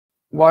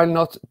While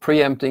not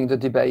preempting the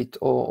debate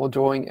or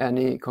drawing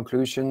any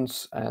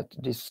conclusions at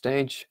this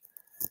stage,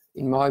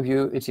 in my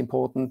view, it's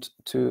important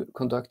to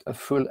conduct a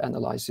full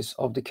analysis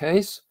of the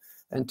case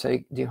and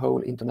take the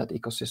whole internet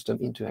ecosystem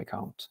into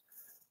account,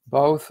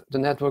 both the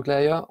network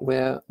layer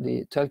where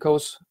the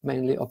telcos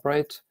mainly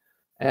operate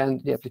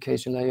and the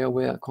application layer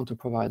where content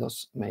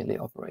providers mainly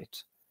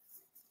operate.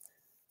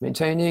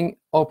 Maintaining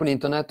open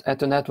internet at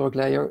the network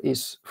layer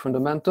is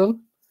fundamental.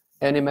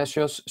 Any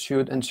measures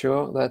should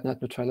ensure that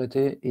net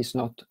neutrality is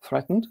not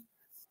threatened.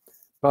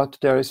 But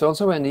there is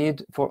also a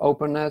need for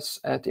openness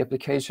at the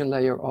application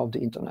layer of the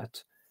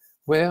internet,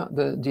 where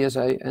the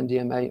DSA and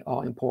DMA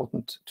are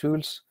important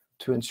tools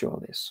to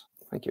ensure this.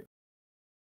 Thank you.